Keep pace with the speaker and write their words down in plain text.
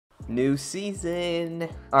New season!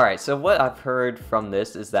 Alright, so what I've heard from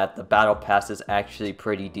this is that the battle pass is actually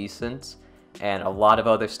pretty decent, and a lot of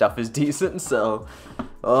other stuff is decent, so...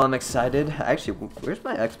 Oh, I'm excited. Actually, where's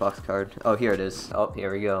my Xbox card? Oh, here it is. Oh,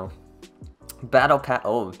 here we go. Battle pass.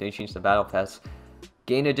 Oh, they changed the battle pass.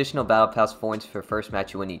 Gain additional battle pass points for first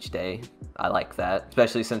match you win each day. I like that,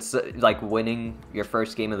 especially since like winning your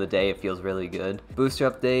first game of the day, it feels really good. Booster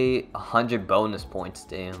update, 100 bonus points,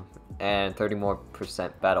 damn, and 30% more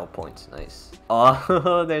battle points. Nice.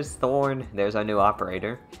 Oh, there's Thorn. There's our new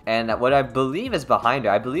operator, and what I believe is behind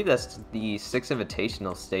her, I believe that's the 6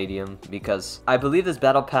 Invitational Stadium, because I believe this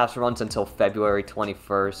battle pass runs until February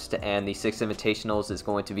 21st, and the 6 Invitationals is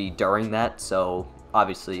going to be during that. So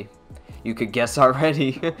obviously you could guess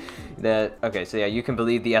already that, okay, so yeah, you can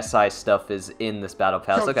believe the SI stuff is in this battle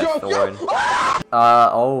pass. Look at Thorn.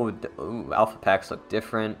 Ooh, alpha packs look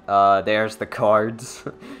different. There's the cards.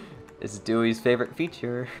 It's Dewey's favorite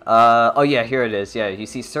feature. Oh yeah, here it is. Yeah, you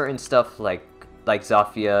see certain stuff like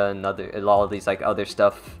Zafia and all of these like other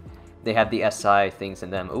stuff. They have the SI things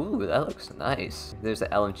in them. Ooh, that looks nice. There's the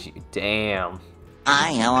LNG. Damn.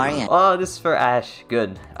 Hi, how are you? Oh, this is for Ash.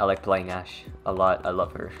 Good. I like playing Ash a lot. I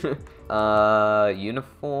love her.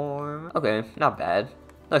 Uniform. Okay, not bad.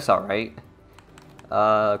 Looks alright.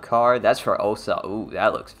 Card. That's for Osa. Ooh,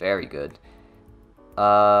 that looks very good.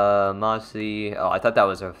 Mossy. Oh, I thought that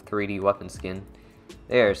was a 3D weapon skin.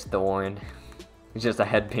 There's Thorn. It's just a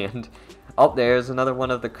headband. Oh, there's another one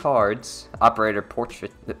of the cards. Operator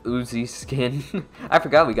Portrait, the Uzi skin. I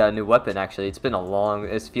forgot we got a new weapon, actually. It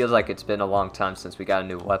feels like it's been a long time since we got a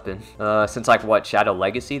new weapon. Since like, what, Shadow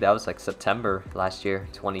Legacy? That was like September last year,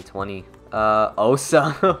 2020.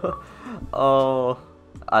 Osa. Oh,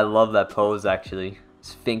 I love that pose, actually.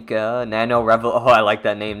 Sfinka, Nano Revol. Oh, I like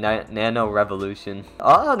that name, Nano Revolution.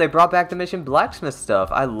 Oh, they brought back the Mission Blacksmith stuff.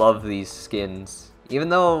 I love these skins. Even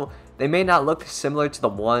though they may not look similar to the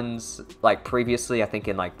ones like previously, I think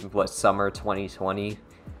in like, what, summer 2020.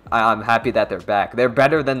 I'm happy that they're back. They're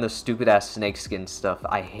better than the stupid ass snakeskin stuff.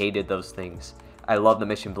 I hated those things. I love the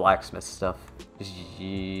Mission Blacksmith stuff.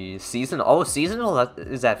 Seasonal. Oh, seasonal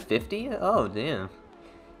is at 50? Oh, damn.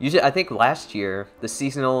 Usually, I think last year, the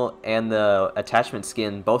seasonal and the attachment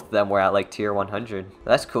skin, both of them were at like tier 100.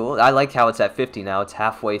 That's cool. I like how it's at 50 now. It's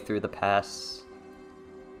halfway through the pass.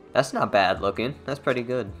 That's not bad looking. That's pretty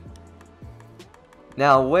good.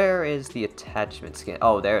 Now, where is the attachment skin?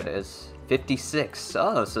 Oh, there it is. 56.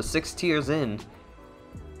 Oh, so 6 tiers in.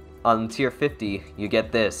 On tier 50, you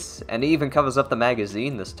get this. And it even covers up the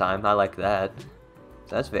magazine this time. I like that.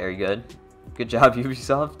 So that's very good. Good job,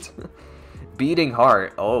 Ubisoft. Beating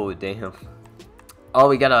Heart. Oh, damn. Oh,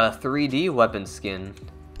 we got a 3D weapon skin.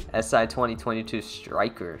 SI 2022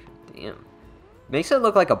 Striker. Damn. Makes it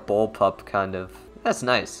look like a bullpup, kind of. That's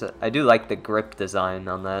nice. I do like the grip design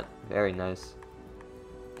on that. Very nice.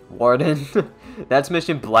 Warden. That's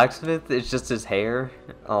Mission Blacksmith. It's just his hair.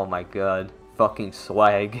 Oh my god. Fucking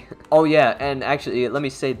swag. Oh yeah, and actually, let me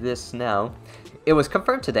say this now. It was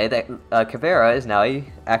confirmed today that Kavera is now a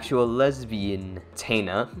actual lesbian.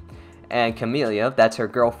 Tana. And Camellia, that's her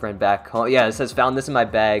girlfriend back home. Yeah, it says, found this in my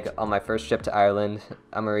bag on my first trip to Ireland.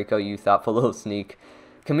 Americo, you thoughtful little sneak.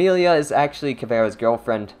 Camellia is actually Kavera's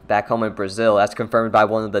girlfriend back home in Brazil. That's confirmed by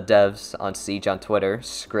one of the devs on Siege on Twitter.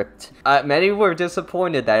 Script. Many were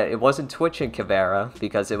disappointed that it wasn't Twitch and Kavera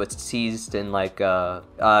because it was teased in like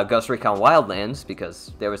Ghost Recon Wildlands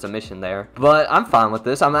because there was a mission there. But I'm fine with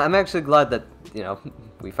this. I'm actually glad that, you know,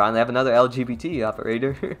 we finally have another LGBT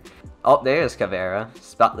operator. Oh, there's Kavera.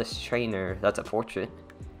 Spotless trainer. That's a portrait.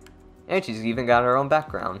 And she's even got her own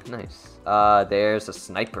background. Nice. There's a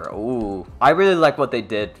sniper. Ooh. I really like what they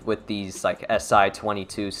did with these, like,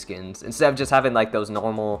 SI-22 skins. Instead of just having, like, those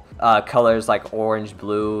normal colors, like orange,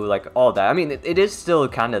 blue, like, all that. I mean, it is still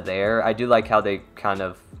kind of there. I do like how they kind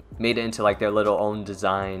of made it into, like, their little own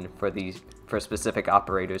design for specific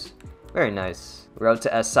operators. Very nice. Road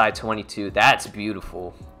to SI-22. That's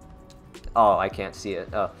beautiful. Oh, I can't see it.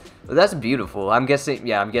 Oh, but that's beautiful. I'm guessing,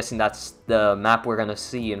 yeah, I'm guessing that's the map we're gonna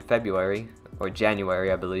see in February or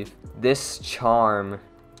January, I believe. This charm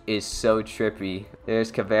is so trippy.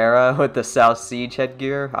 There's Kavera with the South Siege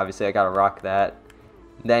headgear. Obviously, I gotta rock that.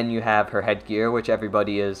 Then you have her headgear, which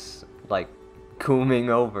everybody is like combing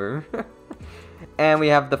over. And we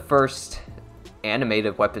have the first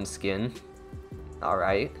animated weapon skin.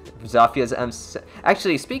 Alright. Zafia's M.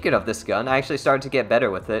 Actually, speaking of this gun, I actually started to get better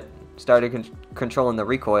with it. Started controlling the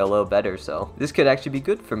recoil a little better, so this could actually be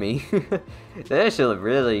good for me. That actually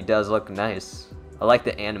really does look nice. I like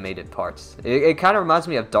the animated parts. It kind of reminds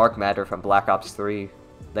me of Dark Matter from Black Ops 3,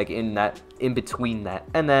 like in in between that.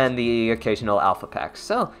 And then the occasional alpha packs.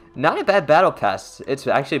 So, not a bad battle pass. It's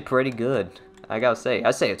actually pretty good. I gotta say,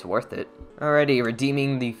 I say it's worth it. Alrighty,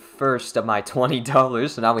 redeeming the first of my $20.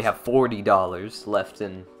 So now we have $40 left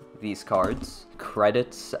in these cards.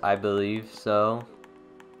 Credits, I believe so.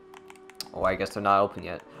 Oh, I guess they're not open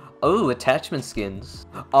yet. Oh, attachment skins.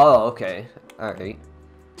 Oh, okay. Alright.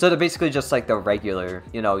 So they're basically just like the regular,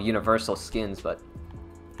 you know, universal skins, but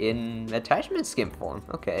in attachment skin form.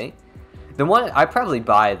 Okay. The one, I'd probably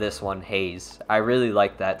buy this one, Haze. I really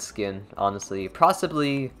like that skin, honestly.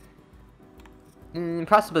 Possibly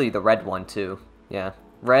the red one, too. Yeah.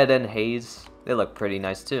 Red and Haze, they look pretty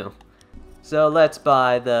nice, too. So let's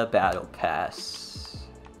buy the Battle Pass.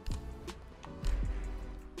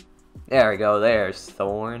 There we go, there's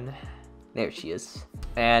Thorn. There she is.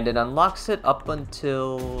 And it unlocks it up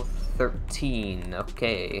until 13.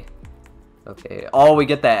 Okay. Okay. Oh, we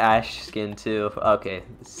get that Ash skin too. Okay.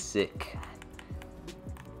 Sick.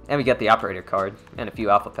 And we get the operator card and a few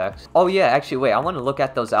alpha packs. Oh yeah, actually wait, I want to look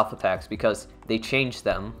at those alpha packs because they changed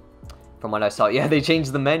them from what I saw. Yeah, they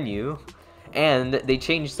changed the menu. And they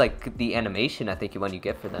changed like the animation I think when you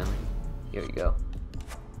get for them. Here you go.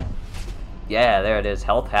 Yeah, there it is.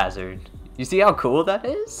 Health hazard. You see how cool that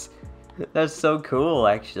is? That's so cool,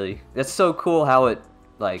 actually. That's so cool how it,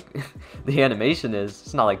 like, the animation is.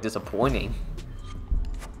 It's not, like, disappointing.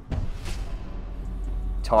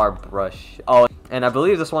 Tar brush. Oh, and I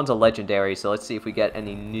believe this one's a legendary, so let's see if we get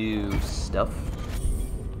any new stuff.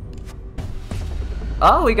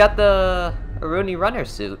 Oh, we got the Rooney runner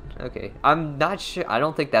suit. Okay. I'm not sure. I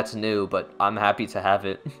don't think that's new, but I'm happy to have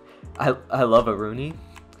it. I love a Rooney.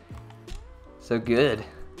 So good.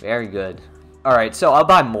 Very good. Alright, so I'll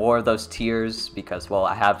buy more of those tiers because, well,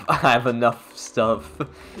 I have enough stuff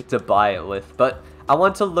to buy it with. But I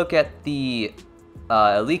want to look at the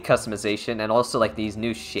elite customization and also like these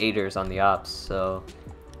new shaders on the ops. So,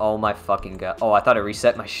 oh my fucking god. Oh, I thought I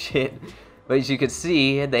reset my shit. But as you can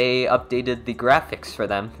see, they updated the graphics for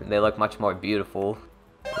them. And they look much more beautiful.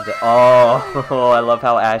 Oh, I love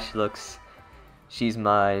how Ash looks. She's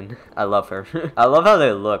mine. I love her. I love how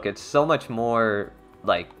they look. It's so much more,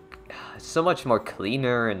 like, so much more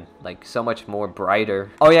cleaner and, like, so much more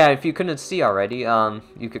brighter. Oh yeah, if you couldn't see already,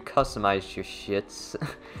 you could customize your shits.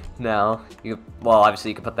 Now, well,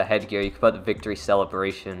 obviously you could put the headgear, you could put the victory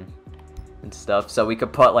celebration and stuff. So we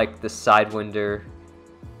could put, like, the Sidewinder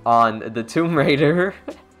on the Tomb Raider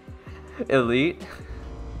Elite,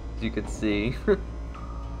 as you can see.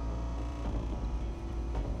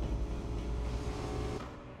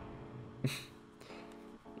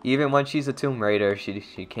 Even when she's a Tomb Raider, she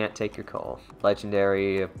can't take your call.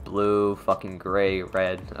 Legendary, blue, fucking gray,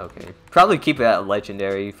 red. Okay. Probably keep it at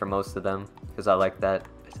legendary for most of them, because I like that.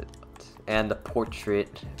 And the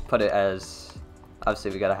portrait, put it as... Obviously,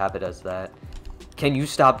 we gotta have it as that. Can you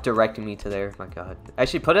stop directing me to there? My god.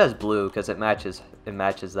 Actually, put it as blue, because it matches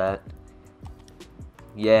that.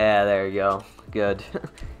 Yeah, there you go. Good.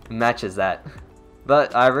 It matches that.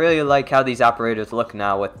 But I really like how these operators look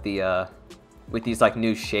now with the, with these like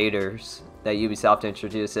new shaders that Ubisoft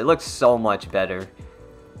introduced. It looks so much better.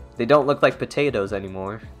 They don't look like potatoes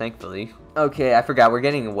anymore, thankfully. Okay, I forgot, we're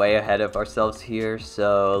getting way ahead of ourselves here,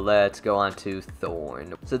 so let's go on to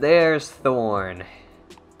Thorn. So there's Thorn,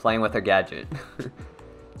 playing with her gadget.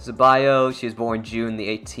 So bio, she was born June the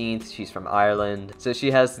 18th, she's from Ireland. So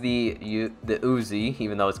she has the Uzi,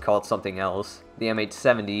 even though it's called something else, the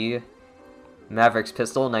M870, Maverick's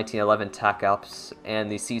pistol, 1911 TAC Ops, and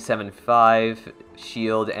the C75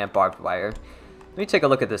 shield and barbed wire. Let me take a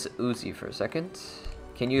look at this Uzi for a second.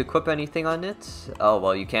 Can you equip anything on it? Oh,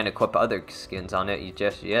 well, you can't equip other skins on it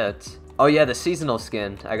just yet. Oh yeah, the seasonal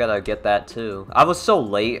skin. I gotta get that too. I was so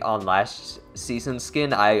late on last season's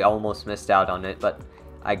skin, I almost missed out on it, but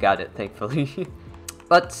I got it, thankfully.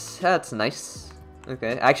 But that's nice.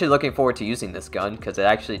 Okay, actually looking forward to using this gun, because it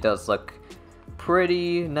actually does look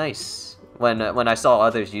pretty nice when I saw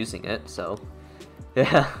others using it, so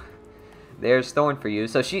yeah. There's Thorn for you.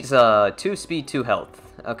 So she's 2 speed, 2 health.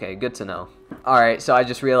 Okay, good to know. Alright, so I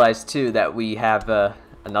just realized too that we have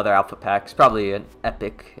another alpha pack. It's probably an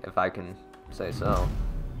epic, if I can say so.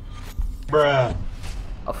 Bruh.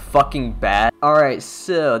 A fucking bat. Alright,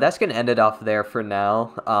 so that's gonna end it off there for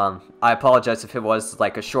now. I apologize if it was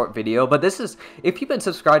like a short video, but this is, if you've been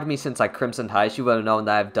subscribed to me since like Crimson Heist, you would have known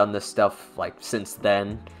that I've done this stuff like since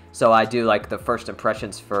then. So I do like the first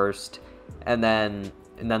impressions first, and then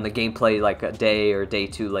the gameplay like a day or day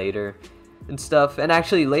 2 later and stuff. And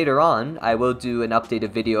actually later on I will do an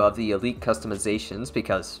updated video of the elite customizations,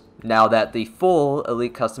 because now that the full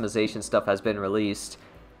elite customization stuff has been released,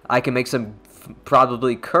 I can make some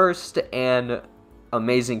probably cursed and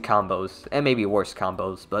amazing combos, and maybe worse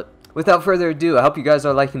combos. But without further ado, I hope you guys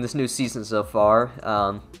are liking this new season so far.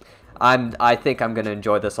 I think I'm gonna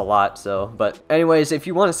enjoy this a lot. So, but anyways, if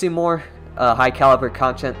you want to see more high caliber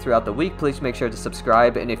content throughout the week, please make sure to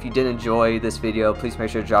subscribe. And if you did enjoy this video, please make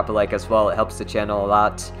sure to drop a like as well. It helps the channel a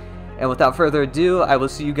lot. And without further ado, I will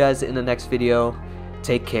see you guys in the next video.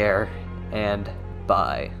 Take care and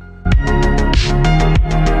bye.